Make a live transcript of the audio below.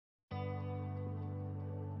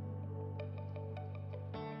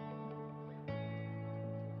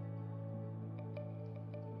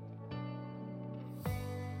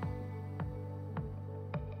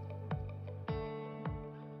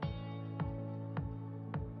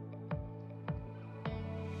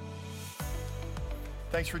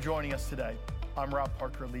Thanks for joining us today. I'm Rob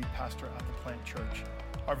Parker, lead pastor at the Plant Church.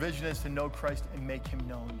 Our vision is to know Christ and make him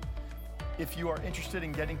known. If you are interested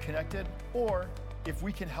in getting connected, or if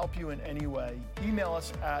we can help you in any way, email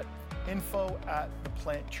us at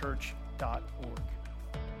info@theplantchurch.org.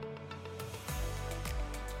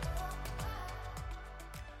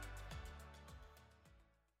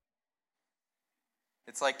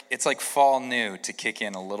 It's like fall new to kick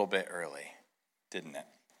in a little bit early, didn't it?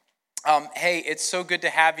 Hey, it's so good to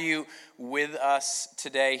have you with us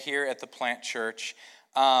today here at the Plant Church.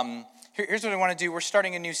 Here's what I want to do. We're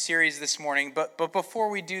starting a new series this morning, but before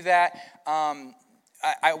we do that,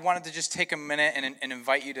 I wanted to just take a minute and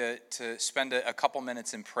invite you to spend a couple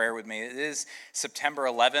minutes in prayer with me. It is September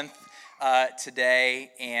 11th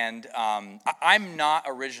today, and I'm not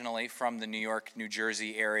originally from the New York, New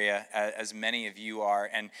Jersey area, as many of you are.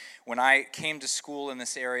 And when I came to school in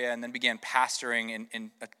this area and then began pastoring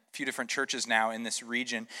in a few different churches now in this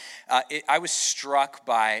region, I was struck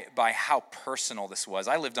by how personal this was.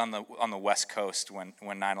 I lived on the West Coast when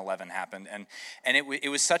 9/11 happened, and it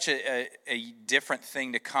was such a different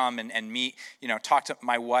thing to come and meet, talk to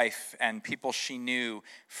my wife and people she knew,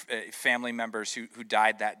 family members who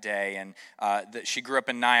died that day, and she grew up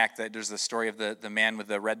in Nyack. There's the story of the man with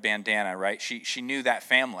the red bandana, right? She knew that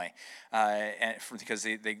family because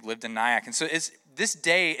they lived in Nyack, and so this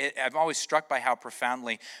day, I'm always struck by how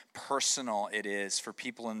profoundly personal it is for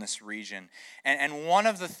people in this region. And one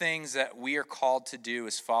of the things that we are called to do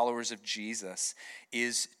as followers of Jesus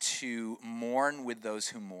is to mourn with those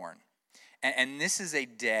who mourn. And this is a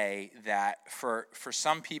day that for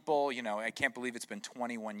some people, I can't believe it's been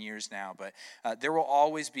 21 years now, but there will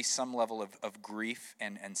always be some level of grief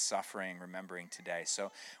and suffering remembering today.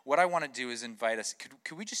 So what I want to do is invite us,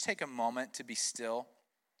 could we just take a moment to be still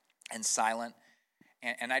and silent?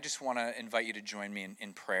 And I just want to invite you to join me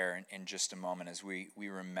in prayer in just a moment as we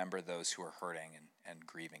remember those who are hurting and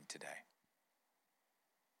grieving today.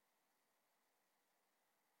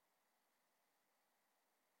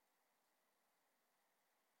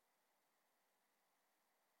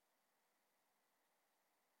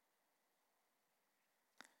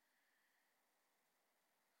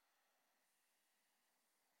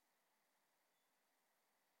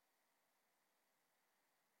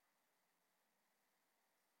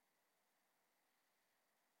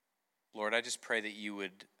 Lord, I just pray that you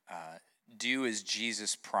would do as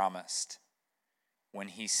Jesus promised when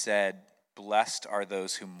he said, "Blessed are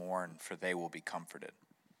those who mourn, for they will be comforted."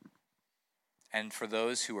 And for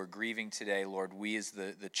those who are grieving today, Lord, we as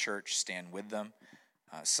the church stand with them.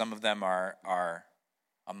 Some of them are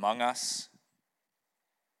among us,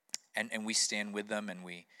 and we stand with them, and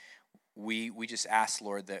we just ask,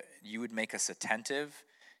 Lord, that you would make us attentive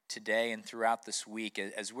today and throughout this week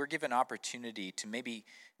as we're given opportunity to maybe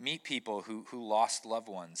meet people who lost loved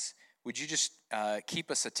ones. Would you just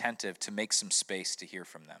keep us attentive to make some space to hear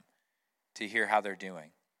from them, to hear how they're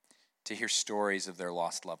doing, to hear stories of their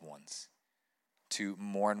lost loved ones, to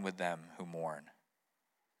mourn with them who mourn.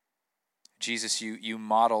 Jesus, you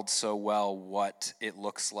modeled so well what it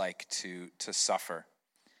looks like to suffer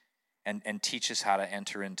and teach us how to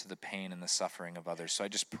enter into the pain and the suffering of others. So I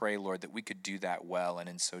just pray, Lord, that we could do that well, and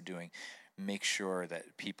in so doing, make sure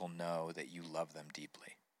that people know that you love them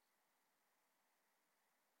deeply.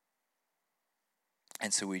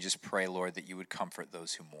 And so we just pray, Lord, that you would comfort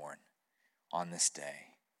those who mourn on this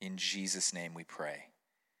day. In Jesus' name we pray.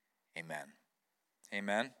 Amen.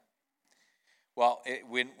 Amen. Well,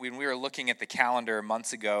 when we were looking at the calendar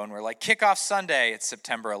months ago and we're like, kickoff Sunday, it's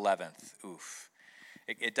September 11th. Oof.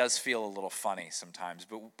 It does feel a little funny sometimes,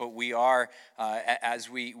 but we are, as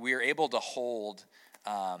we are able to hold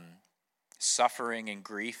suffering and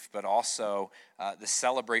grief, but also the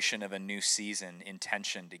celebration of a new season in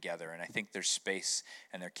tension together. And I think there's space,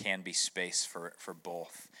 and there can be space for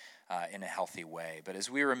both in a healthy way. But as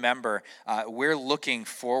we remember, we're looking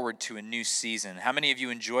forward to a new season. How many of you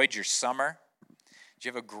enjoyed your summer? Did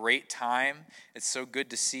you have a great time? It's so good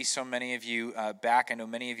to see so many of you back. I know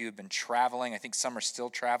many of you have been traveling. I think some are still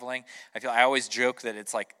traveling. I always joke that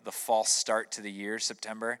it's like the false start to the year,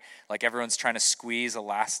 September. Like everyone's trying to squeeze a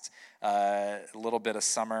last little bit of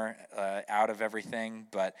summer out of everything.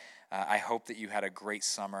 But I hope that you had a great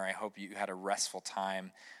summer. I hope you had a restful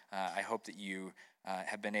time. I hope that you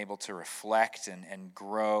have been able to reflect and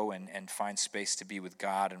grow and find space to be with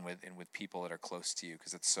God and with people that are close to you,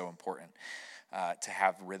 because it's so important to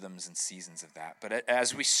have rhythms and seasons of that. But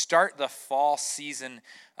as we start the fall season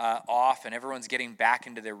off and everyone's getting back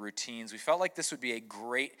into their routines, we felt like this would be a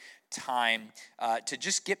great time to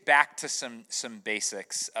just get back to some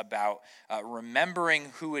basics about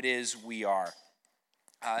remembering who it is we are.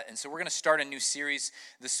 And so we're going to start a new series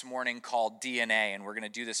this morning called DNA, and we're going to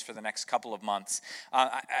do this for the next couple of months.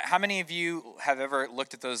 How many of you have ever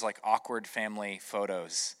looked at those like awkward family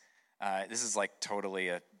photos? This is like totally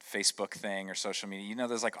a Facebook thing or social media. You know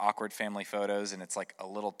those like awkward family photos and it's like a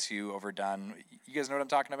little too overdone. You guys know what I'm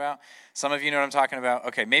talking about? Some of you know what I'm talking about?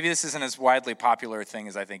 Okay, maybe this isn't as widely popular a thing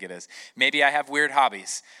as I think it is. Maybe I have weird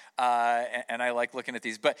hobbies and I like looking at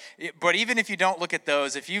these. But even if you don't look at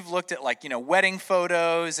those, if you've looked at like, wedding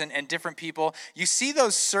photos and different people, you see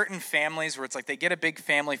those certain families where it's like they get a big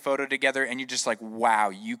family photo together and you're just like, wow,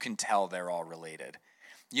 you can tell they're all related.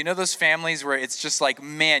 You know those families where it's just like,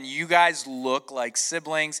 man, you guys look like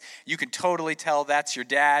siblings. You can totally tell that's your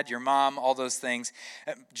dad, your mom, all those things.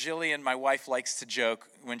 Jillian, my wife, likes to joke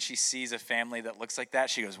when she sees a family that looks like that.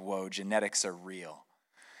 She goes, whoa, genetics are real.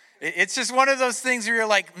 It's just one of those things where you're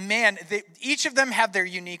like, man, each of them have their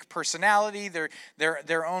unique personality,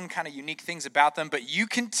 their own kind of unique things about them, but you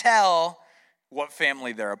can tell what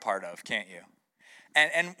family they're a part of, can't you?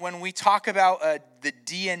 And when we talk about the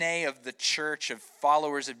DNA of the church, of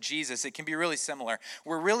followers of Jesus, it can be really similar.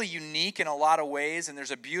 We're really unique in a lot of ways, and there's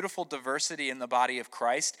a beautiful diversity in the body of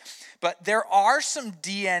Christ. But there are some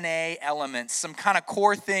DNA elements, some kind of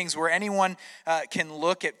core things where anyone can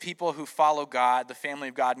look at people who follow God, the family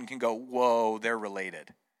of God, and can go, whoa, they're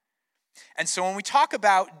related. And so when we talk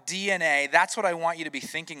about DNA, that's what I want you to be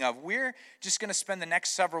thinking of. We're just going to spend the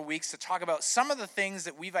next several weeks to talk about some of the things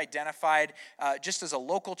that we've identified just as a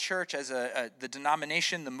local church, as the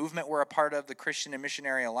denomination, the movement we're a part of, the Christian and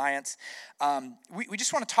Missionary Alliance. We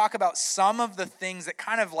just want to talk about some of the things that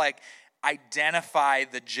kind of like identify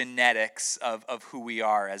the genetics of who we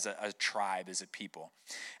are as a tribe, as a people.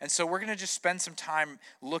 And so we're going to just spend some time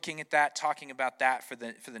looking at that, talking about that for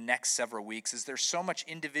the next several weeks, as there's so much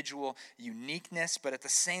individual uniqueness, but at the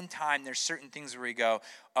same time, there's certain things where we go,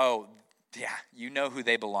 oh, yeah, you know who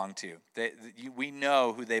they belong to. We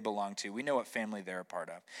know who they belong to. We know what family they're a part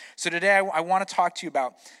of. So today I want to talk to you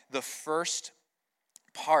about the first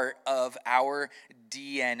part of our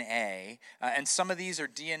DNA, and some of these are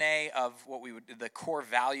DNA of the core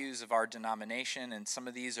values of our denomination, and some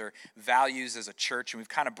of these are values as a church, and we've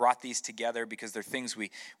kind of brought these together because they're things we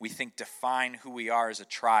think define who we are as a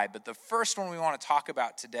tribe. But the first one we want to talk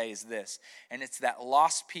about today is this, and it's that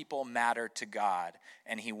lost people matter to God,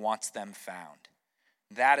 and He wants them found.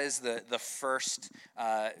 That is the first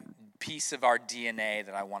piece of our DNA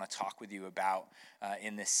that I want to talk with you about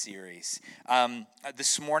in this series.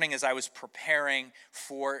 This morning, as I was preparing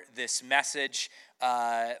for this message,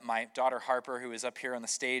 my daughter Harper, who was up here on the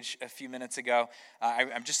stage a few minutes ago,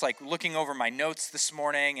 I'm just like looking over my notes this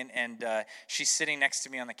morning, and she's sitting next to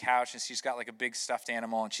me on the couch, and she's got like a big stuffed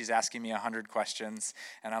animal, and she's asking me 100 questions,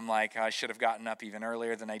 and I'm like, I should have gotten up even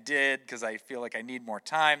earlier than I did because I feel like I need more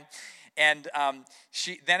time. And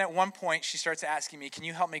then at one point, she starts asking me, can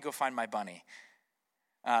you help me go find my bunny?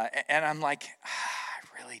 And I'm like,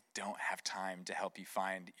 I really don't have time to help you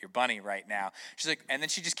find your bunny right now. She's like, and then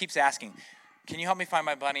she just keeps asking, can you help me find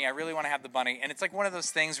my bunny? I really want to have the bunny. And it's like one of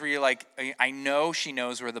those things where you're like, I know she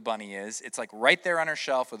knows where the bunny is. It's like right there on her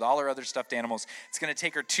shelf with all her other stuffed animals. It's going to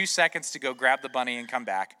take her 2 seconds to go grab the bunny and come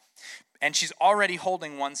back. And she's already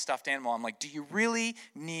holding one stuffed animal. I'm like, do you really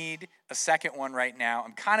need a second one right now?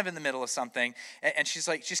 I'm kind of in the middle of something. And she's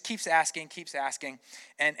like, just keeps asking.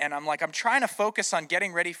 And I'm like, I'm trying to focus on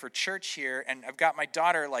getting ready for church here. And I've got my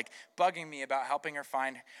daughter like bugging me about helping her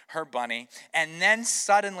find her bunny. And then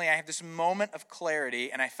suddenly I have this moment of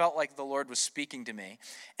clarity. And I felt like the Lord was speaking to me.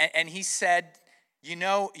 And He said, you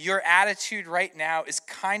know, your attitude right now is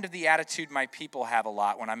kind of the attitude my people have a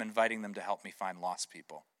lot when I'm inviting them to help me find lost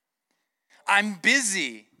people. I'm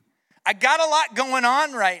busy. I got a lot going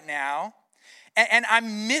on right now, and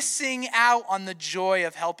I'm missing out on the joy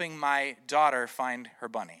of helping my daughter find her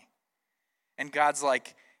bunny. And God's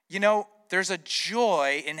like, you know, there's a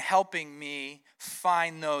joy in helping me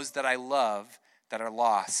find those that I love that are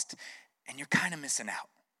lost, and you're kind of missing out.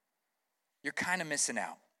 You're kind of missing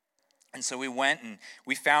out. And so we went and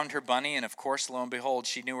we found her bunny, and of course, lo and behold,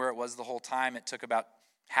 she knew where it was the whole time. It took about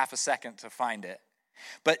half a second to find it.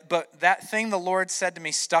 But that thing the Lord said to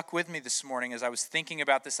me stuck with me this morning as I was thinking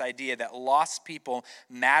about this idea that lost people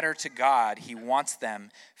matter to God. He wants them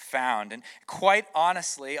found. And quite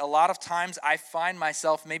honestly, a lot of times I find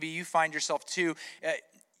myself, maybe you find yourself too,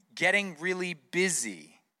 getting really busy.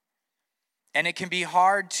 And it can be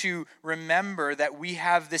hard to remember that we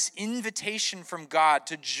have this invitation from God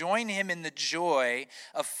to join Him in the joy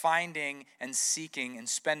of finding and seeking and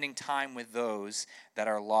spending time with those that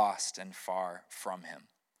are lost and far from Him.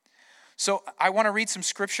 So I want to read some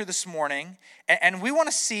scripture this morning, and we want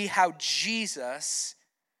to see how Jesus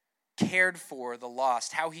cared for the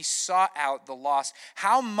lost, how he sought out the lost,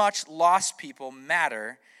 how much lost people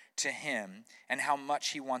matter to him, and how much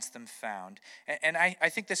he wants them found. And I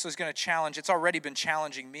think this was going to challenge, it's already been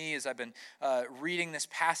challenging me as I've been reading this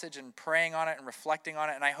passage and praying on it and reflecting on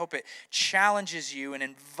it, and I hope it challenges you and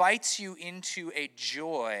invites you into a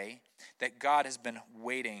joy that God has been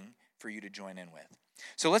waiting for you to join in with.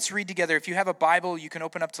 So let's read together. If you have a Bible, you can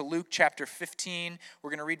open up to Luke chapter 15. We're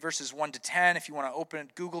going to read verses 1 to 10. If you want to open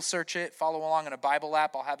it, Google search it, follow along in a Bible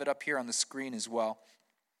app, I'll have it up here on the screen as well.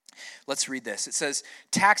 Let's read this. It says,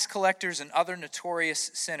 tax collectors and other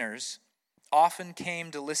notorious sinners often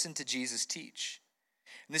came to listen to Jesus teach.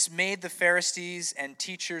 And this made the Pharisees and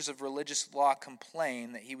teachers of religious law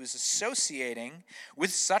complain that he was associating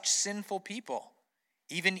with such sinful people,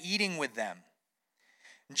 even eating with them.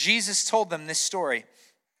 Jesus told them this story.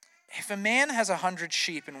 If a man has 100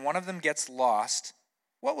 sheep and one of them gets lost,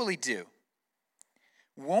 what will he do?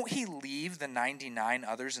 Won't he leave the 99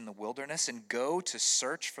 others in the wilderness and go to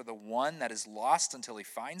search for the one that is lost until he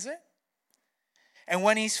finds it? And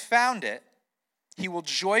when he's found it, he will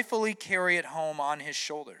joyfully carry it home on his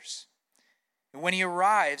shoulders. And when he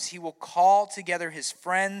arrives, he will call together his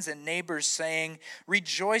friends and neighbors, saying,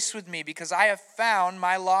 "Rejoice with me, because I have found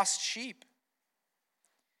my lost sheep."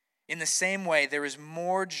 In the same way, there is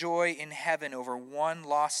more joy in heaven over one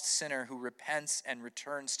lost sinner who repents and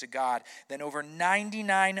returns to God than over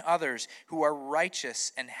 99 others who are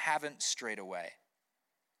righteous and haven't strayed away.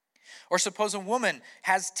 Or suppose a woman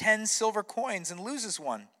has 10 silver coins and loses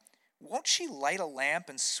one. Won't she light a lamp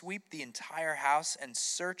and sweep the entire house and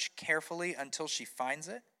search carefully until she finds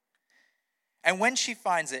it? And when she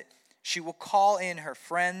finds it, she will call in her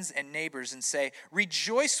friends and neighbors and say,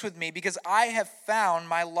 "Rejoice with me, because I have found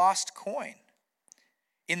my lost coin."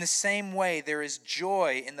 In the same way, there is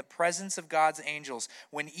joy in the presence of God's angels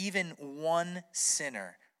when even one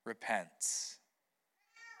sinner repents.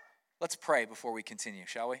 Let's pray before we continue,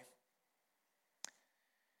 shall we?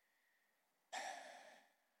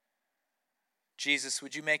 Jesus,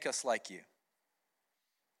 would you make us like you?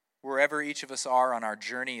 Wherever each of us are on our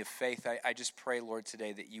journey of faith, I just pray, Lord,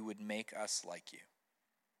 today that you would make us like you.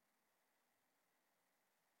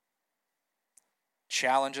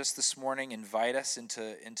 Challenge us this morning, invite us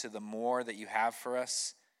into the more that you have for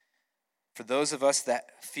us. For those of us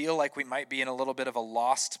that feel like we might be in a little bit of a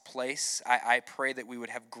lost place, I pray that we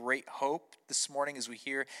would have great hope this morning as we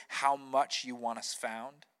hear how much you want us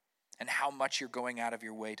found and how much you're going out of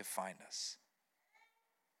your way to find us.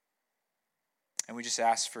 And we just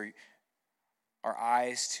ask for our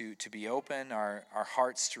eyes to be open, our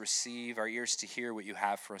hearts to receive, our ears to hear what you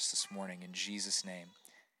have for us this morning. In Jesus' name,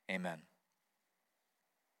 amen.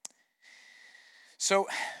 So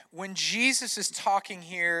when Jesus is talking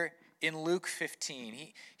here in Luke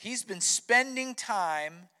 15, he's been spending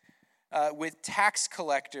time with tax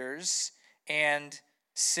collectors and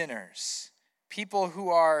sinners, people who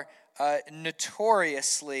are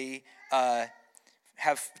notoriously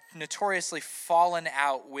fallen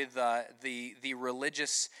out with the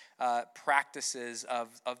religious practices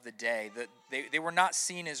of the day. They were not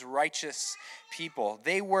seen as righteous people.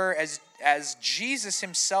 They were, as Jesus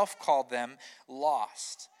himself called them,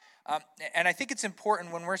 lost. And I think it's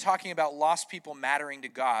important when we're talking about lost people mattering to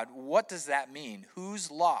God, what does that mean?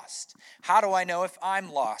 Who's lost? How do I know if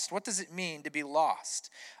I'm lost? What does it mean to be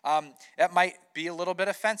lost? That might be a little bit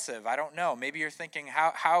offensive. I don't know. Maybe you're thinking,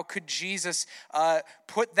 how could Jesus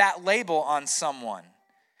put that label on someone?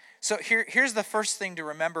 So here's the first thing to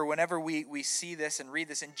remember whenever we see this and read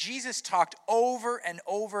this. And Jesus talked over and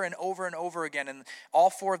over and over and over again in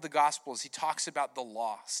all four of the Gospels. He talks about the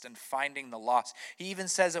lost and finding the lost. He even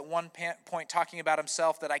says at one point, talking about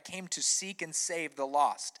himself, that I came to seek and save the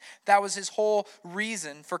lost. That was his whole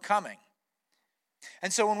reason for coming.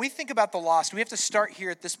 And so when we think about the lost, we have to start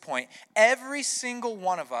here at this point. Every single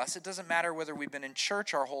one of us, it doesn't matter whether we've been in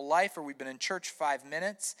church our whole life or we've been in church 5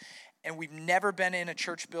 minutes, and we've never been in a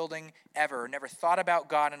church building ever, never thought about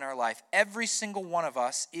God in our life. Every single one of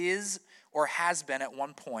us is or has been at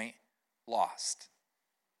one point lost.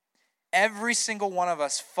 Every single one of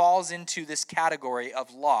us falls into this category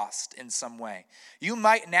of lost in some way. You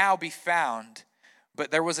might now be found, but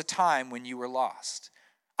there was a time when you were lost.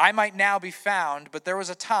 I might now be found, but there was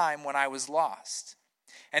a time when I was lost.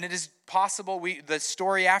 And it is possible, the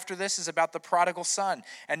story after this is about the prodigal son.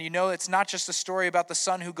 And you know, it's not just a story about the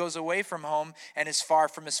son who goes away from home and is far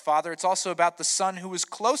from his father. It's also about the son who was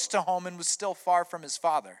close to home and was still far from his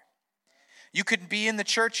father. You could be in the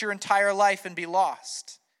church your entire life and be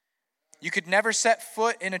lost. You could never set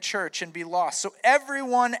foot in a church and be lost. So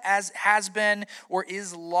everyone has been or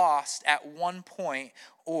is lost at one point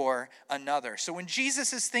or another. So when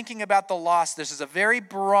Jesus is thinking about the lost, this is a very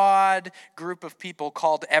broad group of people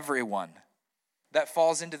called everyone that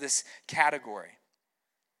falls into this category.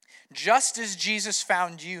 Just as Jesus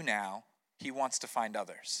found you now, he wants to find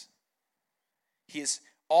others. He is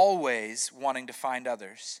always wanting to find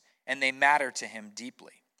others, and they matter to him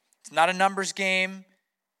deeply. It's not a numbers game.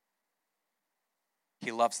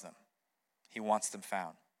 He loves them. He wants them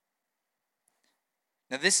found.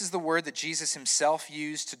 Now, this is the word that Jesus himself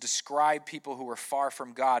used to describe people who were far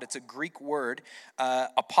from God. It's a Greek word,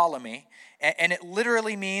 apolumi, and it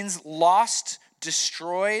literally means lost,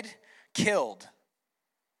 destroyed, killed.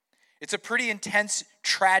 It's a pretty intense,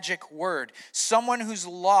 tragic word. Someone who's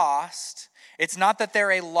lost, it's not that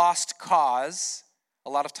they're a lost cause. A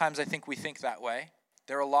lot of times I think we think that way.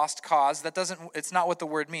 They're a lost cause. It's not what the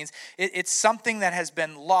word means. It's something that has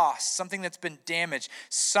been lost, something that's been damaged,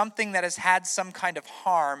 something that has had some kind of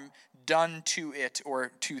harm done to it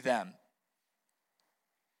or to them.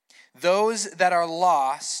 Those that are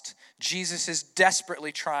lost, Jesus is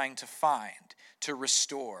desperately trying to find, to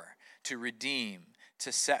restore, to redeem,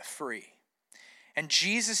 to set free. And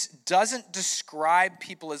Jesus doesn't describe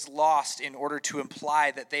people as lost in order to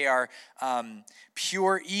imply that they are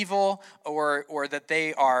pure evil or that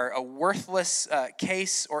they are a worthless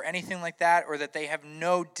case or anything like that, or that they have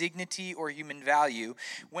no dignity or human value.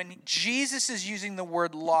 When Jesus is using the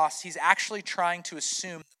word lost, he's actually trying to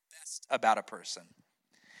assume the best about a person.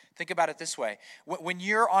 Think about it this way. When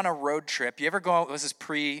you're on a road trip, you ever go, this is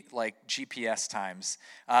GPS times.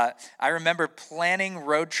 I remember planning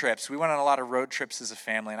road trips. We went on a lot of road trips as a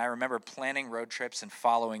family, and I remember planning road trips and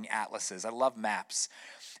following atlases. I love maps.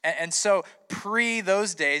 And so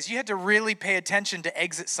those days, you had to really pay attention to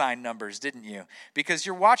exit sign numbers, didn't you? Because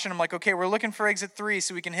you're watching them like, okay, we're looking for exit 3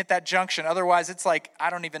 so we can hit that junction. Otherwise, it's like, I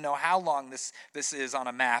don't even know how long this is on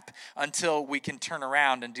a map until we can turn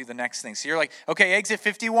around and do the next thing. So you're like, okay, exit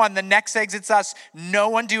 51, the next exit's us. No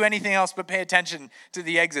one do anything else but pay attention to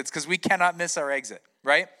the exits because we cannot miss our exit,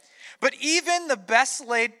 right? But even the best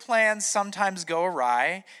laid plans sometimes go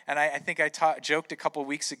awry. And I think I joked a couple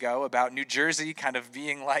weeks ago about New Jersey kind of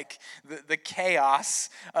being like the chaos,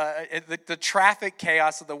 the traffic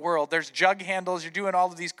chaos of the world. There's jug handles. You're doing all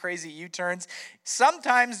of these crazy U-turns.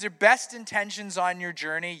 Sometimes your best intentions on your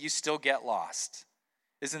journey, you still get lost.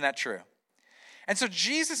 Isn't that true? And so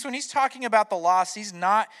Jesus, when he's talking about the lost, he's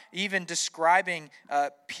not even describing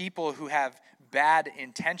people who have bad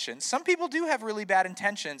intentions. Some people do have really bad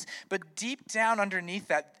intentions, but deep down underneath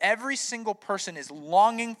that, every single person is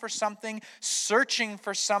longing for something, searching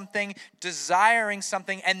for something, desiring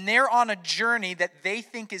something, and they're on a journey that they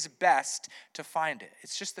think is best to find it.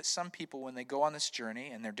 It's just that some people, when they go on this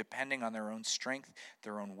journey and they're depending on their own strength,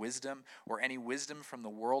 their own wisdom, or any wisdom from the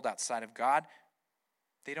world outside of God,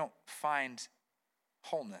 they don't find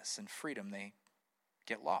wholeness and freedom. They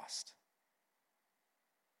get lost.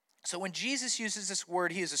 So when Jesus uses this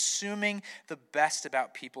word, he is assuming the best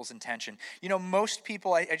about people's intention. You know, most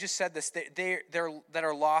people, I just said this, that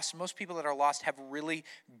are lost, most people that are lost have really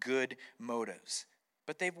good motives,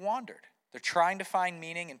 but they've wandered. They're trying to find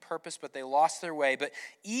meaning and purpose, but they lost their way. But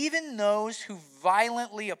even those who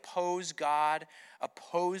violently oppose God,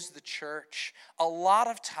 oppose the church, a lot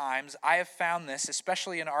of times, I have found this,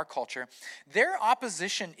 especially in our culture, their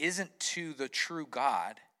opposition isn't to the true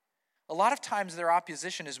God. A lot of times their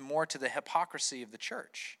opposition is more to the hypocrisy of the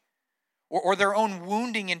church or their own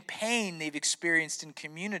wounding and pain they've experienced in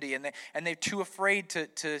community, and they're too afraid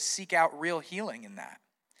to seek out real healing in that.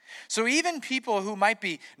 So even people who might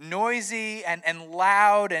be noisy and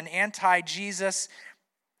loud and anti-Jesus,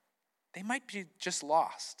 they might be just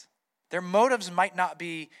lost. Their motives might not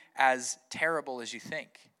be as terrible as you think.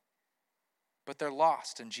 But they're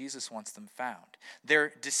lost, and Jesus wants them found.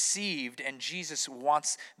 They're deceived, and Jesus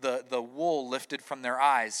wants the wool lifted from their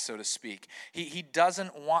eyes, so to speak. He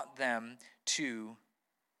doesn't want them to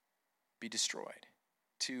be destroyed,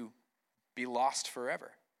 to be lost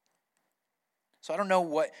forever. So I don't know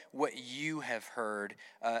what you have heard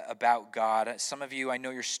about God. Some of you, I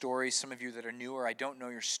know your stories. Some of you that are newer, I don't know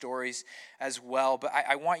your stories as well. But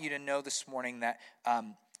I want you to know this morning that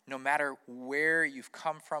no matter where you've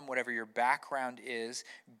come from, whatever your background is,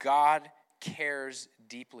 God cares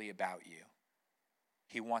deeply about you.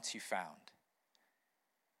 He wants you found.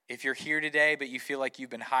 If you're here today, but you feel like you've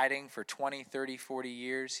been hiding for 20, 30, 40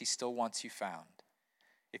 years, he still wants you found.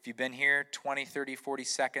 If you've been here 20, 30, 40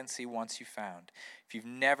 seconds, he wants you found. If you've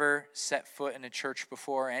never set foot in a church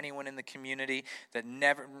before, anyone in the community that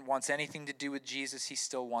never wants anything to do with Jesus, he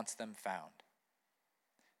still wants them found.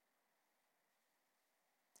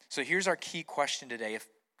 So here's our key question today. If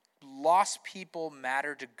lost people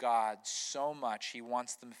matter to God so much, he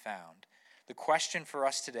wants them found, the question for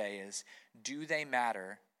us today is, do they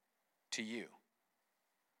matter to you?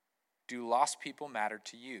 Do lost people matter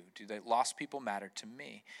to you? Do lost people matter to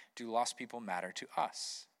me? Do lost people matter to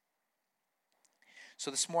us?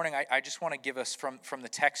 So this morning, I just want to give us, from the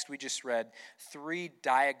text we just read, 3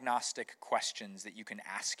 diagnostic questions that you can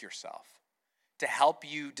ask yourself to help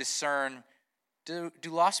you discern, do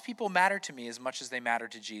lost people matter to me as much as they matter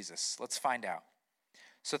to Jesus? Let's find out.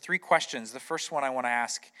 So 3 questions. The first one I want to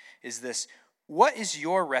ask is this: what is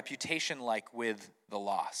your reputation like with the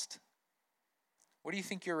lost? What do you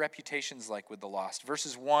think your reputation's like with the lost?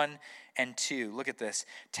 Verses 1 and 2, look at this.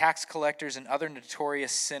 Tax collectors and other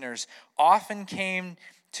notorious sinners often came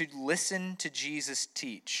to listen to Jesus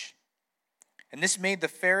teach. And this made the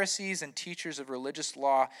Pharisees and teachers of religious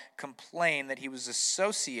law complain that he was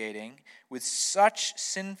associating with such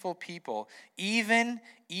sinful people, even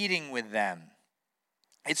eating with them.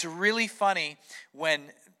 It's really funny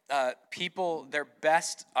when people, their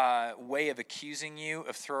best way of accusing you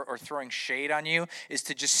or throwing shade on you is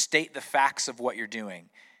to just state the facts of what you're doing.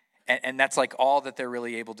 And that's like all that they're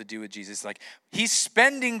really able to do with Jesus. Like, he's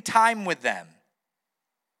spending time with them.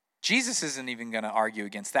 Jesus isn't even going to argue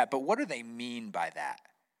against that. But what do they mean by that?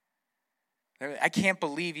 I can't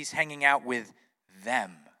believe he's hanging out with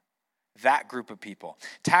them. That group of people.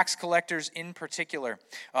 Tax collectors in particular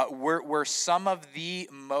were some of the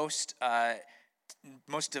most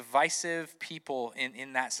divisive people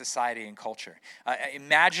in that society and culture.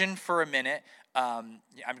 Imagine for a minute, I'm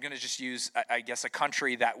going to just use, I guess, a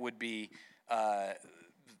country that would be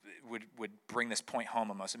would bring this point home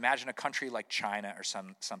almost. Imagine a country like China or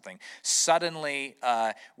something suddenly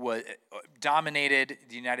dominated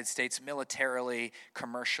the United States militarily,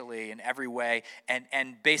 commercially, in every way,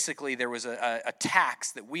 and basically there was a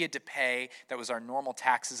tax that we had to pay that was our normal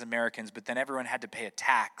tax as Americans, but then everyone had to pay a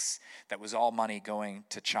tax that was all money going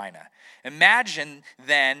to China. Imagine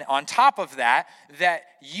then, on top of that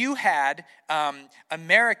you had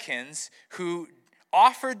Americans who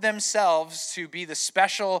offered themselves to be the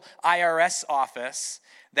special IRS office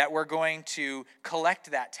that were going to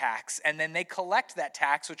collect that tax. And then they collect that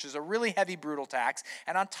tax, which is a really heavy, brutal tax.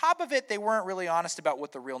 And on top of it, they weren't really honest about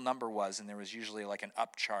what the real number was. And there was usually like an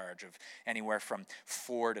upcharge of anywhere from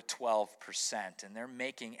 4 to 12%. And they're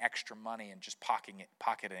making extra money and just pocketing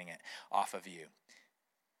it off of you.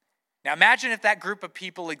 Now imagine if that group of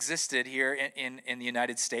people existed here in the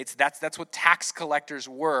United States. That's what tax collectors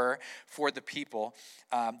were for the people.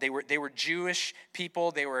 They were Jewish people.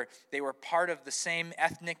 They were part of the same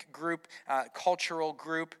ethnic group, cultural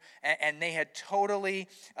group, and they had totally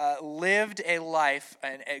lived a life,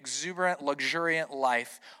 an exuberant, luxuriant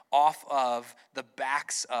life, off of the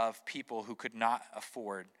backs of people who could not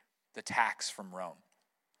afford the tax from Rome.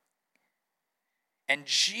 And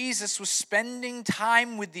Jesus was spending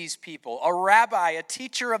time with these people, a rabbi, a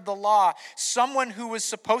teacher of the law, someone who was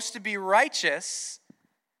supposed to be righteous.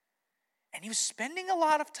 And he was spending a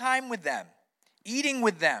lot of time with them, eating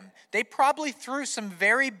with them. They probably threw some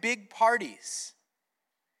very big parties.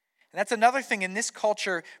 And that's another thing in this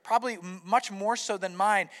culture, probably much more so than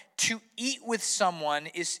mine. To eat with someone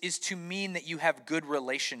is to mean that you have good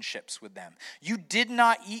relationships with them. You did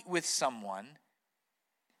not eat with someone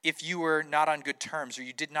if you were not on good terms, or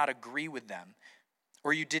you did not agree with them,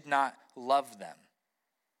 or you did not love them.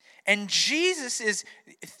 And Jesus is,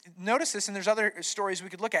 notice this, and there's other stories we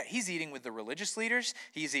could look at. He's eating with the religious leaders.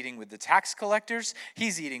 He's eating with the tax collectors.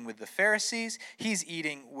 He's eating with the Pharisees. He's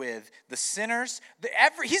eating with the sinners.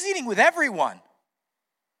 He's eating with everyone.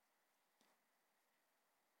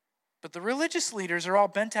 But the religious leaders are all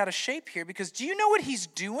bent out of shape here, because do you know what he's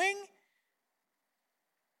doing?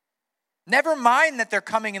 Never mind that they're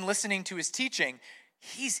coming and listening to his teaching.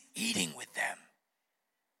 He's eating with them.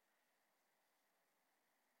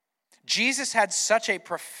 Jesus had such a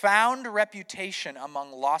profound reputation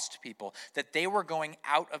among lost people that they were going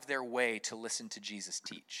out of their way to listen to Jesus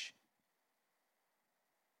teach.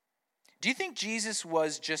 Do you think Jesus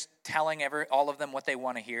was just telling all of them what they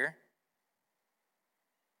want to hear?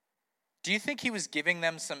 Do you think he was giving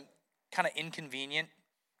them some kind of inconvenient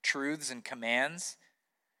truths and commands?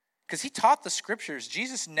 Because he taught the scriptures.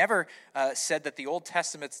 Jesus never said that the Old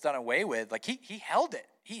Testament's done away with. Like he held it.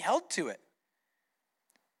 He held to it.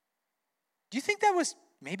 Do you think that was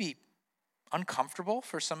maybe uncomfortable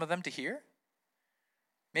for some of them to hear?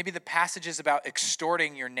 Maybe the passages about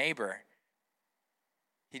extorting your neighbor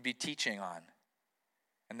he'd be teaching on.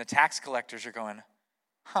 And the tax collectors are going,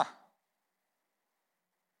 am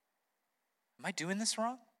I doing this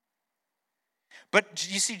wrong? But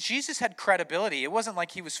you see, Jesus had credibility. It wasn't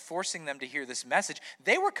like he was forcing them to hear this message.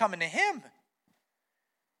 They were coming to him.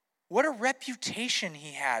 What a reputation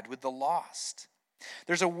he had with the lost.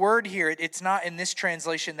 There's a word here, it's not in this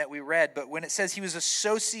translation that we read, but when it says he was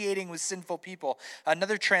associating with sinful people,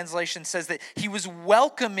 another translation says that he was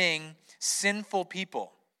welcoming sinful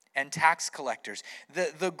people and tax collectors.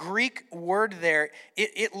 The Greek word there,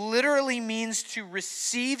 it literally means to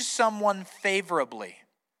receive someone favorably.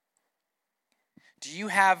 Do you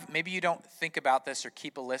have, maybe you don't think about this or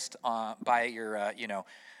keep a list by your,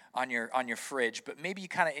 on your fridge, but maybe you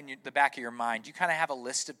kind of in the back of your mind, you kind of have a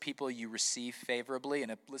list of people you receive favorably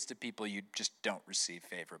and a list of people you just don't receive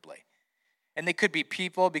favorably. And they could be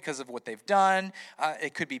people because of what they've done.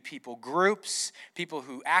 It could be people groups, people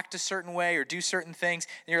who act a certain way or do certain things.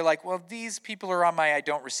 And you're like, well, these people are on my I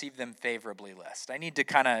don't receive them favorably list. I need to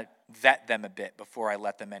kind of vet them a bit before I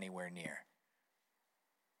let them anywhere near.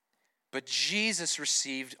 But Jesus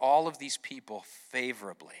received all of these people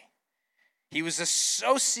favorably. He was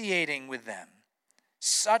associating with them,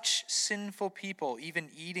 such sinful people, even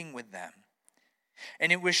eating with them.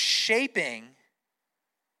 And it was shaping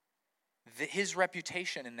his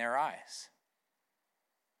reputation in their eyes.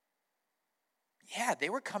 Yeah, they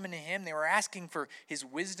were coming to him. They were asking for his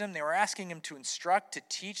wisdom. They were asking him to instruct, to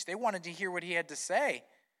teach. They wanted to hear what he had to say.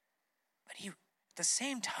 But at the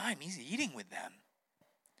same time, he's eating with them.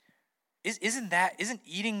 Isn't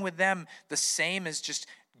eating with them the same as just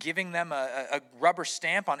giving them a rubber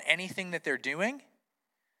stamp on anything that they're doing?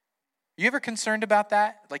 You ever concerned about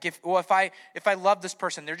that? Like if I love this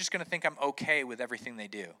person, they're just going to think I'm okay with everything they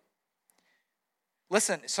do.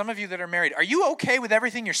 Listen, some of you that are married, are you okay with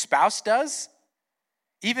everything your spouse does?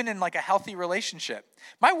 Even in like a healthy relationship.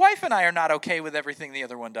 My wife and I are not okay with everything the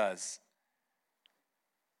other one does.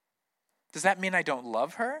 Does that mean I don't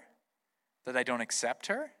love her? That I don't accept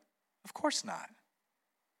her? Of course not.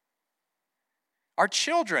 Our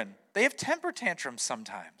children, they have temper tantrums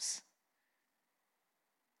sometimes.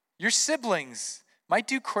 Your siblings might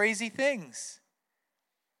do crazy things.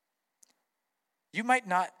 You might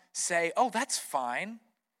not say, oh, that's fine.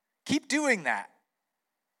 Keep doing that.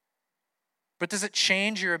 But does it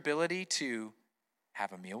change your ability to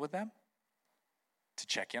have a meal with them? To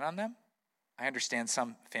check in on them? I understand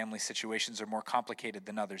some family situations are more complicated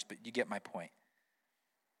than others, but you get my point.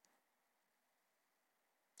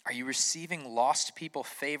 Are you receiving lost people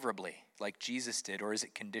favorably like Jesus did, or is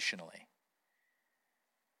it conditionally?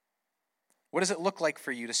 What does it look like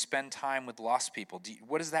for you to spend time with lost people?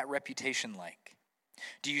 What is that reputation like?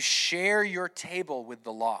 Do you share your table with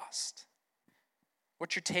the lost?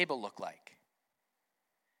 What's your table look like?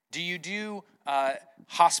 Do you do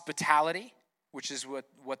hospitality, which is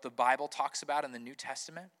what the Bible talks about in the New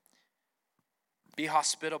Testament? Be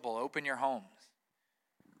hospitable, open your homes.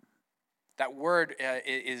 That word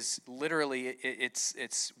is literally,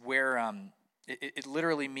 it's where, it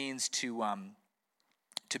literally means to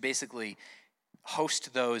basically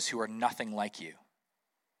host those who are nothing like you.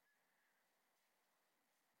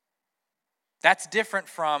 That's different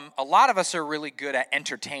from, a lot of us are really good at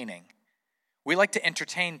entertaining. We like to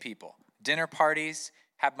entertain people. Dinner parties,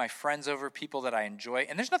 have my friends over, people that I enjoy.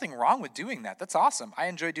 And there's nothing wrong with doing that. That's awesome. I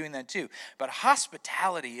enjoy doing that too. But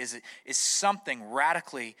hospitality is something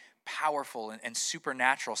radically powerful and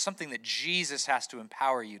supernatural, something that Jesus has to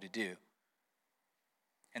empower you to do.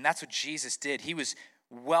 And that's what Jesus did. He was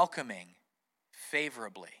welcoming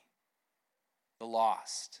favorably the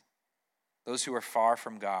lost, those who are far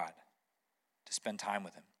from God, to spend time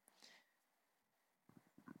with him.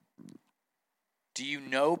 Do you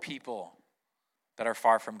know people that are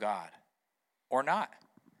far from God or not?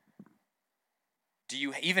 Do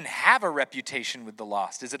you even have a reputation with the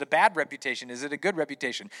lost? Is it a bad reputation? Is it a good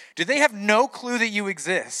reputation? Do they have no clue that you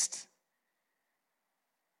exist?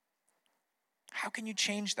 How can you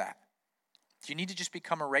change that? You need to just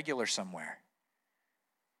become a regular somewhere.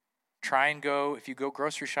 Try and go, if you go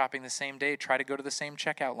grocery shopping the same day, try to go to the same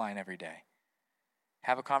checkout line every day.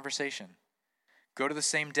 Have a conversation. Go to the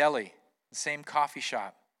same deli, the same coffee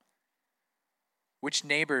shop. Which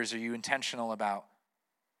neighbors are you intentional about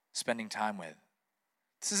spending time with?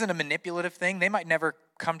 This isn't a manipulative thing. They might never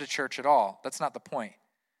come to church at all. That's not the point.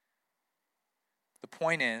 The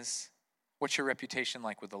point is, what's your reputation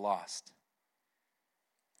like with the lost?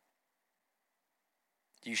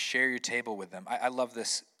 Do you share your table with them? I love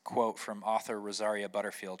this quote from author Rosaria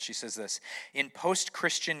Butterfield. She says this: in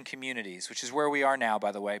post-Christian communities, which is where we are now,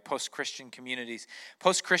 by the way, post-Christian communities,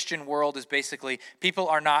 post-Christian world is basically, people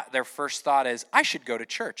are not, their first thought is, I should go to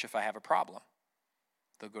church if I have a problem.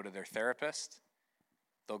 They'll go to their therapist.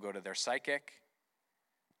 They'll go to their psychic.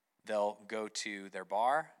 They'll go to their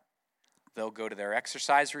bar. They'll go to their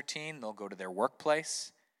exercise routine. They'll go to their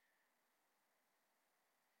workplace.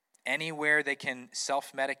 Anywhere they can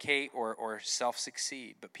self-medicate or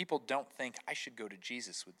self-succeed. But people don't think, I should go to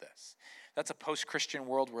Jesus with this. That's a post-Christian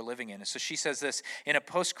world we're living in. And so she says this, in a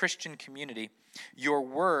post-Christian community, your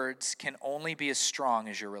words can only be as strong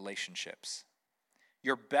as your relationships.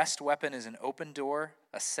 Your best weapon is an open door,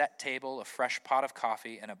 a set table, a fresh pot of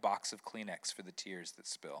coffee, and a box of Kleenex for the tears that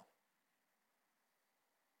spill.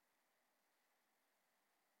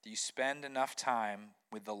 Do you spend enough time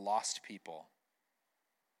with the lost people?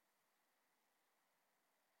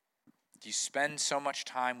 Do you spend so much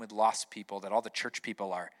time with lost people that all the church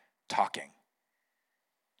people are talking?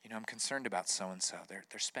 You know, I'm concerned about so-and-so. They're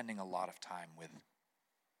spending a lot of time with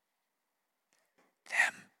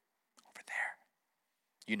them over there.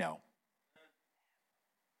 You know.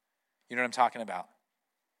 You know what I'm talking about?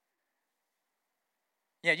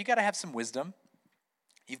 Yeah, you got to have some wisdom.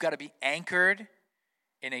 You've got to be anchored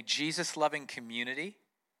in a Jesus-loving community,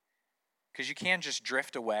 because you can just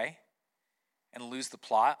drift away and lose the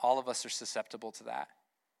plot. All of us are susceptible to that.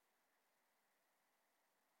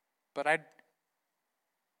 But I'd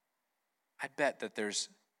bet that there's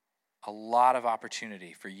a lot of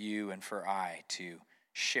opportunity for you and for I to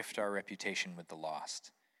shift our reputation with the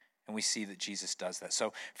lost. And we see that Jesus does that.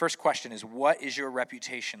 So first question is, what is your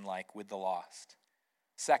reputation like with the lost?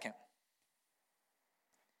 Second,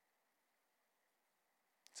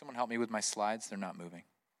 someone help me with my slides. They're not moving.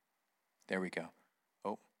 There we go.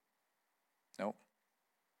 Oh, nope.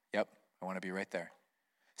 Yep, I want to be right there.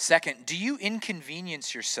 Second, do you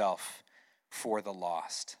inconvenience yourself for the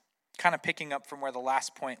lost? Kind of picking up from where the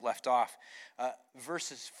last point left off.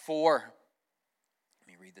 Verses 4. Let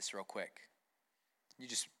me read this real quick. You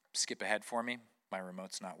just skip ahead for me. My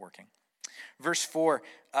remote's not working. Verse 4.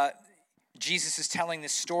 Jesus is telling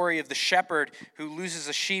this story of the shepherd who loses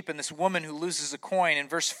a sheep and this woman who loses a coin. In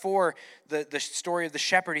verse 4, the story of the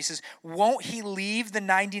shepherd, he says, won't he leave the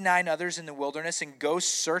 99 others in the wilderness and go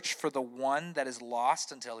search for the one that is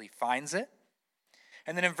lost until he finds it?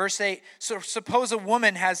 And then in verse 8, so suppose a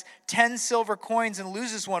woman has 10 silver coins and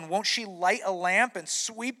loses one. Won't she light a lamp and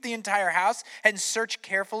sweep the entire house and search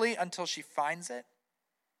carefully until she finds it?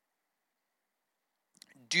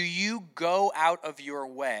 Do you go out of your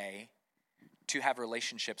way to have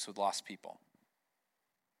relationships with lost people?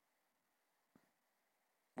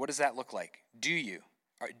 What does that look like? Do you?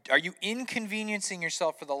 Are you inconveniencing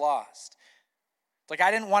yourself for the lost? Like, I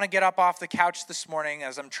didn't want to get up off the couch this morning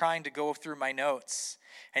as I'm trying to go through my notes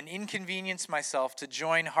and inconvenience myself to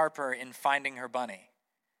join Harper in finding her bunny.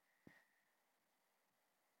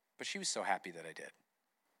 But she was so happy that I did.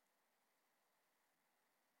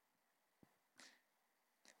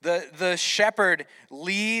 The shepherd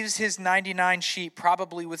leaves his 99 sheep,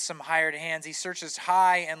 probably with some hired hands. He searches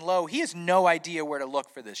high and low. He has no idea where to look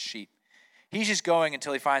for this sheep. He's just going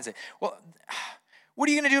until he finds it. Well, what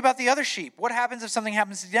are you going to do about the other sheep? What happens if something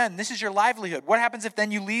happens to them? This is your livelihood. What happens if then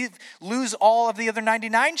you lose all of the other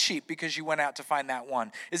 99 sheep because you went out to find that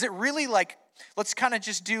one? Is it really like, let's kind of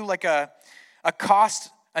just do like a cost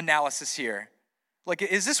analysis here. Like,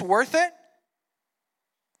 is this worth it?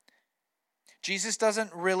 Jesus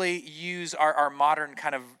doesn't really use our modern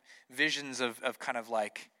kind of visions of kind of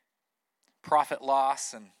like profit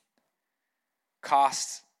loss and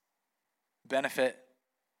cost benefit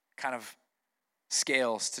kind of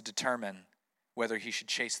scales to determine whether he should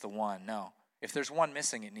chase the one. No. If there's one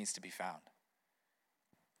missing, it needs to be found.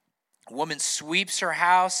 A woman sweeps her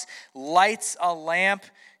house, lights a lamp.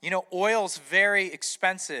 You know, oil's very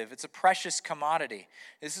expensive. It's a precious commodity.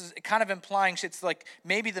 This is kind of implying it's like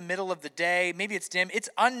maybe the middle of the day, maybe it's dim. It's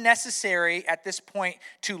unnecessary at this point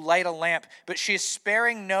to light a lamp, but she is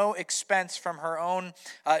sparing no expense from her own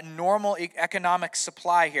normal economic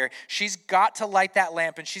supply here. She's got to light that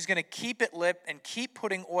lamp, and she's going to keep it lit and keep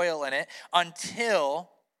putting oil in it until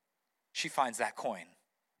she finds that coin.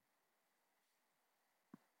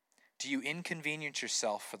 Do you inconvenience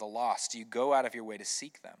yourself for the lost? Do you go out of your way to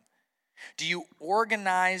seek them? Do you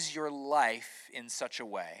organize your life in such a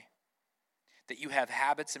way that you have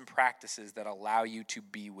habits and practices that allow you to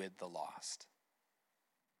be with the lost?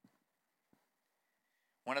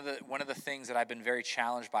 One of the things that I've been very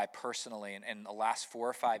challenged by personally in the last 4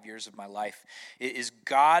 or 5 years of my life is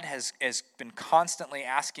God has been constantly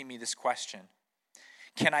asking me this question.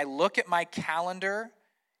 Can I look at my calendar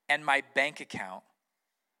and my bank account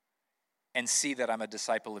and see that I'm a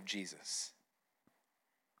disciple of Jesus?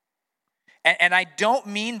 And I don't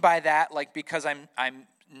mean by that like because I'm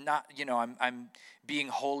not, I'm being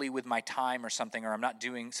holy with my time or something, or I'm not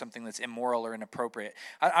doing something that's immoral or inappropriate.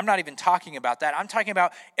 I'm not even talking about that. I'm talking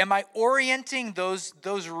about, am I orienting those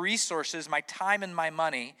resources, my time and my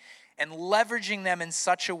money, and leveraging them in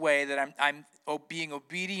such a way that I'm being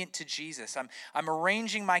obedient to Jesus? I'm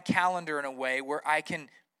arranging my calendar in a way where I can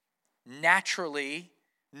naturally,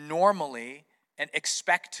 normally, and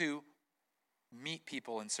expect to meet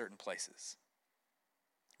people in certain places.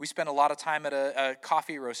 We spend a lot of time at a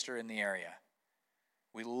coffee roaster in the area.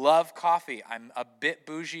 We love coffee. I'm a bit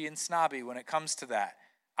bougie and snobby when it comes to that.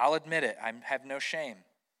 I'll admit it. I have no shame.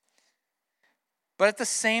 But at the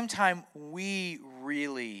same time, we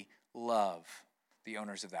really love the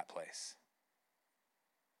owners of that place.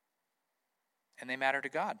 And they matter to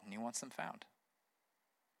God, and he wants them found.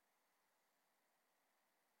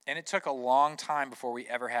 And it took a long time before we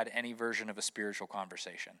ever had any version of a spiritual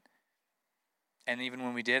conversation. And even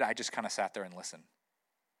when we did, I just kind of sat there and listened.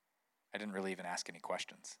 I didn't really even ask any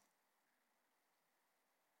questions.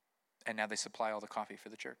 And now they supply all the coffee for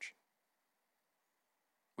the church.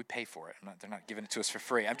 We pay for it. They're not giving it to us for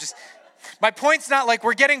free. My point's not like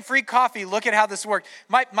we're getting free coffee. Look at how this worked.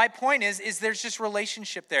 My point is there's just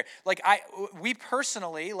relationship there. We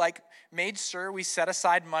personally made sure we set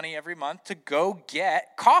aside money every month to go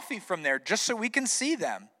get coffee from there just so we can see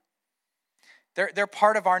them. They're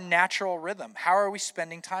part of our natural rhythm. How are we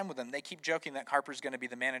spending time with them? They keep joking that Harper's going to be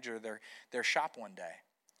the manager of their shop one day.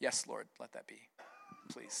 Yes, Lord, let that be,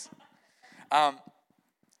 please.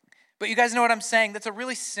 But you guys know what I'm saying. That's a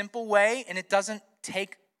really simple way, and it doesn't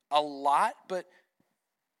take a lot, but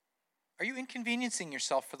are you inconveniencing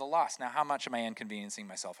yourself for the lost? Now, how much am I inconveniencing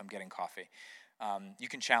myself? I'm getting coffee. You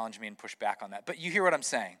can challenge me and push back on that. But you hear what I'm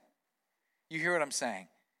saying.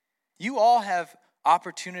 You all have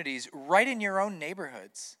opportunities right in your own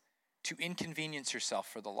neighborhoods to inconvenience yourself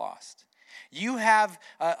for the lost. You have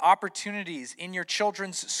opportunities in your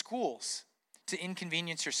children's schools to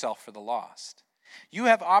inconvenience yourself for the lost. You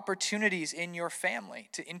have opportunities in your family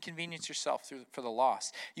to inconvenience yourself for the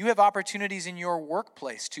lost. You have opportunities in your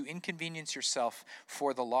workplace to inconvenience yourself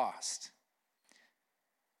for the lost.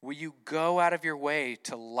 Will you go out of your way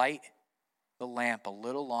to light the lamp a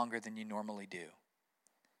little longer than you normally do?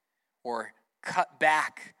 Or cut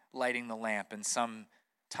back lighting the lamp in some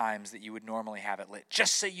times that you would normally have it lit,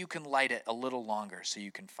 just so you can light it a little longer so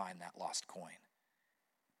you can find that lost coin?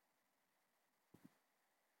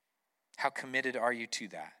 How committed are you to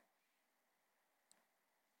that?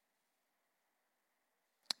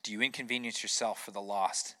 Do you inconvenience yourself for the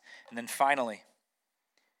lost? And then finally,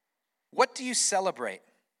 what do you celebrate?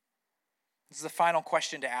 This is the final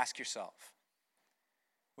question to ask yourself.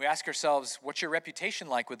 We ask ourselves, what's your reputation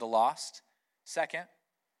like with the lost? Second,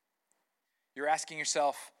 you're asking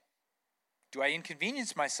yourself, do I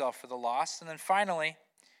inconvenience myself for the lost? And then finally,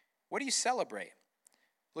 what do you celebrate?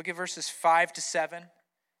 Look at verses 5-7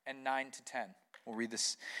 and 9-10. We'll read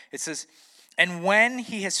this. It says, and when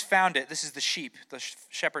he has found it, this is the sheep, the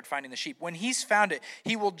shepherd finding the sheep. When he's found it,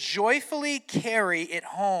 he will joyfully carry it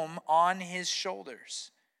home on his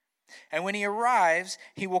shoulders. And when he arrives,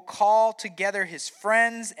 he will call together his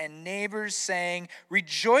friends and neighbors, saying,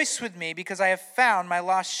 rejoice with me because I have found my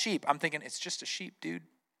lost sheep. I'm thinking, it's just a sheep, dude.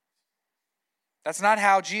 That's not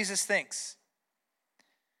how Jesus thinks.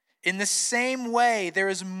 In the same way, there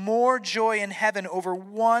is more joy in heaven over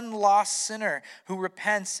one lost sinner who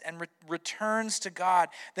repents and returns to God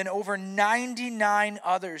than over 99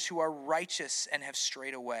 others who are righteous and have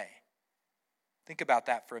strayed away. Think about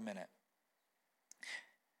that for a minute.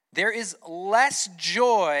 There is less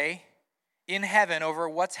joy in heaven over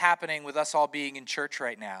what's happening with us all being in church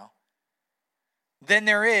right now than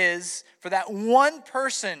there is for that one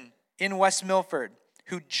person in West Milford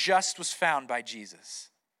who just was found by Jesus.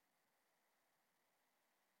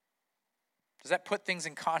 Does that put things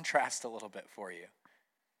in contrast a little bit for you?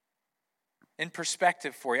 In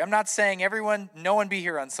perspective for you? I'm not saying no one be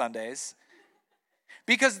here on Sundays,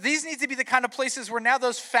 because these need to be the kind of places where now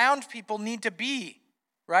those found people need to be.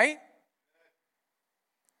 Right?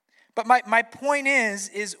 But my point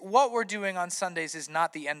is what we're doing on Sundays is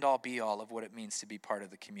not the end-all be-all of what it means to be part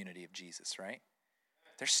of the community of Jesus, right?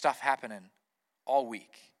 There's stuff happening all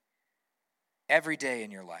week, every day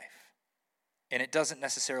in your life. And it doesn't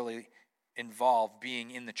necessarily involve being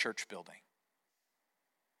in the church building.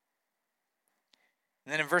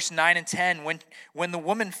 And then in verse 9 and 10, when the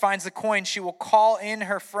woman finds the coin, she will call in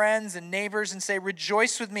her friends and neighbors and say,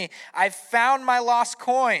 rejoice with me, I've found my lost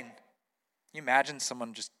coin. Can you imagine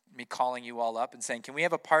me calling you all up and saying, can we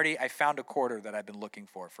have a party? I found a quarter that I've been looking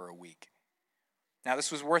for a week. Now,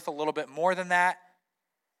 this was worth a little bit more than that,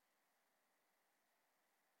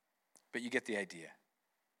 but you get the idea.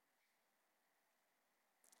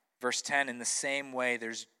 Verse 10, in the same way,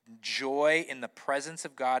 there's joy in the presence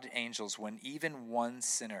of God and angels when even one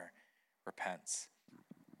sinner repents.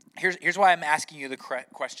 Here's why I'm asking you the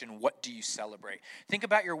question, what do you celebrate? Think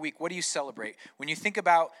about your week. What do you celebrate? When you think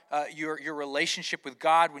about your relationship with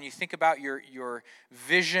God, when you think about your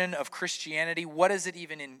vision of Christianity, what is it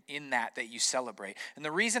even in that you celebrate? And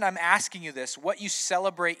the reason I'm asking you this, what you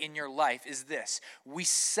celebrate in your life is this. We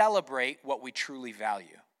celebrate what we truly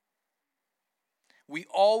value. We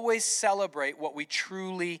always celebrate what we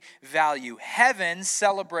truly value. Heaven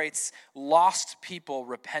celebrates lost people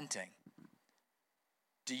repenting.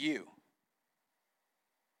 Do you?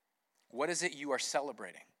 What is it you are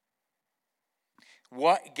celebrating?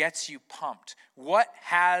 What gets you pumped? What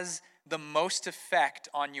has the most effect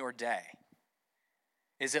on your day?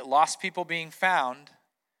 Is it lost people being found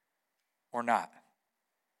or not?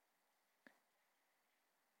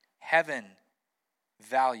 Heaven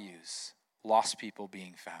values lost people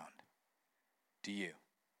being found. Do you?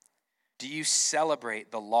 Do you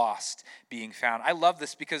celebrate the lost being found? I love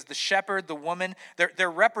this because the shepherd, the woman,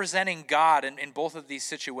 they're representing God in both of these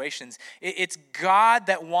situations. It's God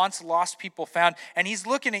that wants lost people found, and he's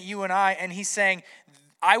looking at you and I, and he's saying,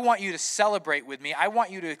 I want you to celebrate with me. I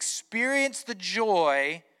want you to experience the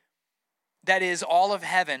joy that is all of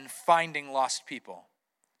heaven finding lost people.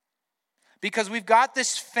 Because we've got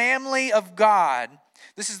this family of God.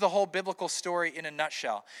 This is the whole biblical story in a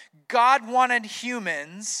nutshell. God wanted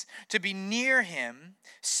humans to be near him.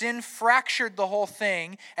 Sin fractured the whole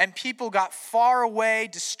thing, and people got far away,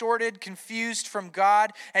 distorted, confused from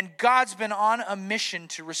God, and God's been on a mission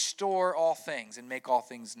to restore all things and make all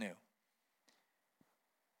things new.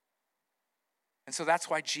 And so that's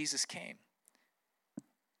why Jesus came.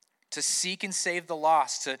 To seek and save the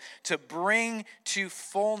lost, to bring to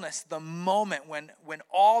fullness the moment when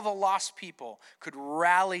all the lost people could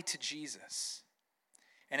rally to Jesus.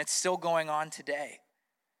 And it's still going on today.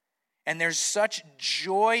 And there's such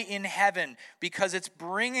joy in heaven because it's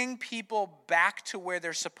bringing people back to where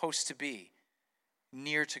they're supposed to be,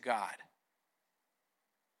 near to God.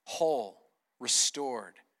 Whole,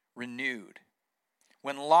 restored, renewed.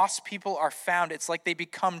 When lost people are found, it's like they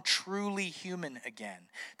become truly human again.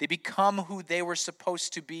 They become who they were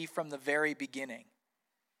supposed to be from the very beginning.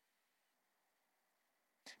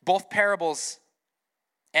 Both parables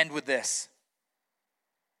end with this.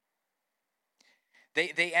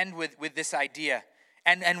 They end with this idea.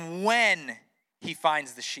 And when he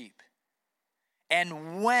finds the sheep,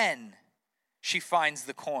 and when she finds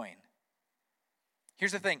the coin.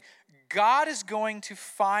 Here's the thing. God is going to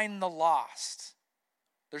find the lost.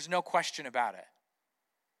 There's no question about it.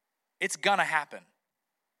 It's gonna happen.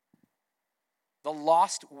 The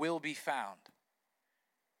lost will be found.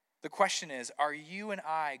 The question is, are you and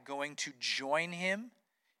I going to join him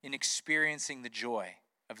in experiencing the joy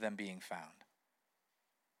of them being found?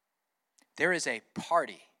 There is a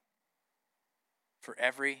party for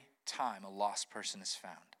every time a lost person is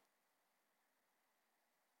found.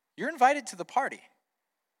 You're invited to the party.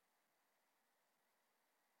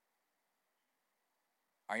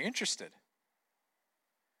 Are you interested?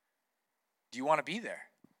 Do you want to be there?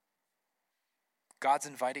 God's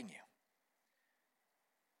inviting you.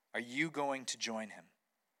 Are you going to join him?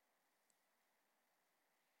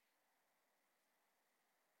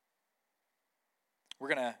 We're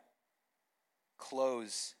going to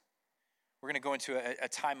close. We're going to go into a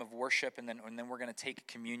time of worship, and then we're going to take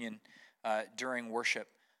communion during worship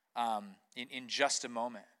in just a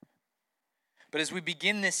moment. But as we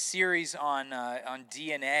begin this series on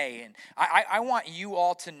DNA, and I want you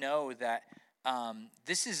all to know that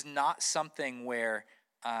this is not something where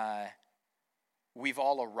we've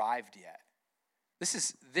all arrived yet.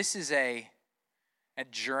 This is a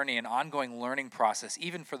journey, an ongoing learning process,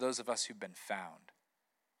 even for those of us who've been found.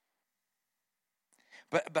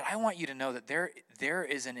 But I want you to know that there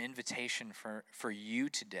is an invitation for you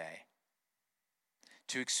today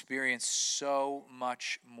to experience so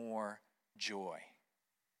much more joy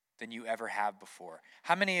than you ever have before.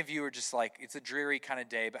 How many of you are just like, it's a dreary kind of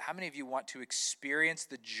day, but how many of you want to experience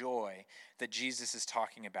the joy that Jesus is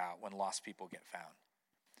talking about when lost people get found?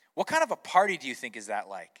 What kind of a party do you think is that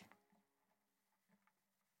like?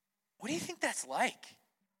 What do you think that's like?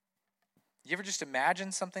 You ever just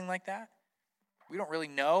imagine something like that? We don't really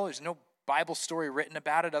know. There's no Bible story written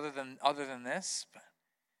about it other than this, but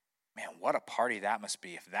man, what a party that must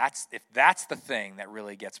be if that's the thing that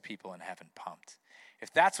really gets people in heaven pumped.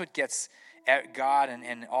 If that's what gets God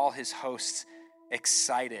and all his hosts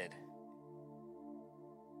excited,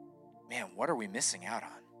 man, what are we missing out on?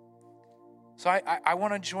 So I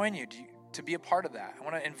want to join you to be a part of that. I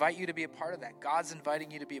want to invite you to be a part of that. God's inviting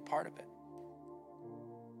you to be a part of it.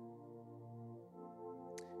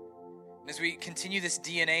 As we continue this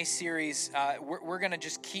DNA series, we're going to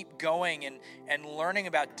just keep going and learning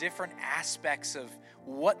about different aspects of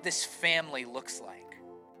what this family looks like.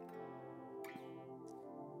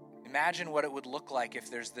 Imagine what it would look like if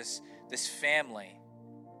there's this family,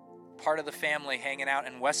 part of the family hanging out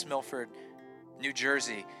in West Milford, New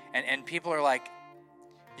Jersey, and people are like,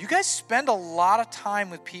 you guys spend a lot of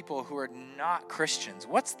time with people who are not Christians.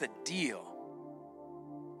 What's the deal?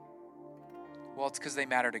 Well, it's because they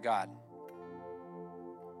matter to God.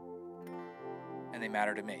 And they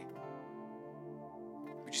matter to me.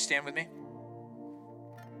 Would you stand with me?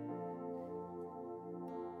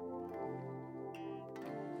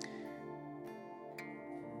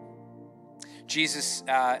 Jesus,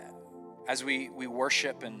 as we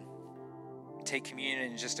worship and take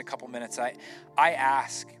communion in just a couple minutes, I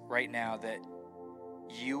ask right now that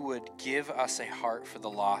you would give us a heart for the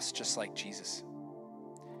lost just like Jesus.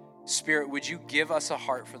 Spirit, would you give us a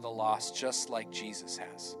heart for the lost just like Jesus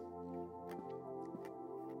has?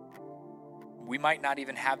 We might not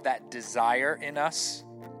even have that desire in us,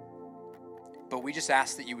 but we just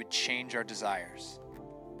ask that you would change our desires.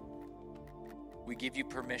 We give you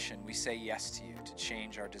permission. We say yes to you to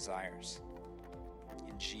change our desires.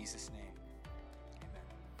 In Jesus' name, amen.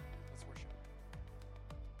 Let's worship.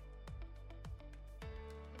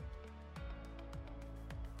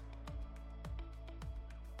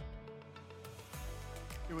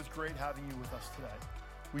 It was great having you with us today.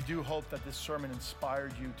 We do hope that this sermon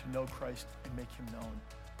inspired you to know Christ and make him known.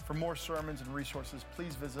 For more sermons and resources,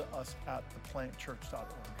 please visit us at theplantchurch.org.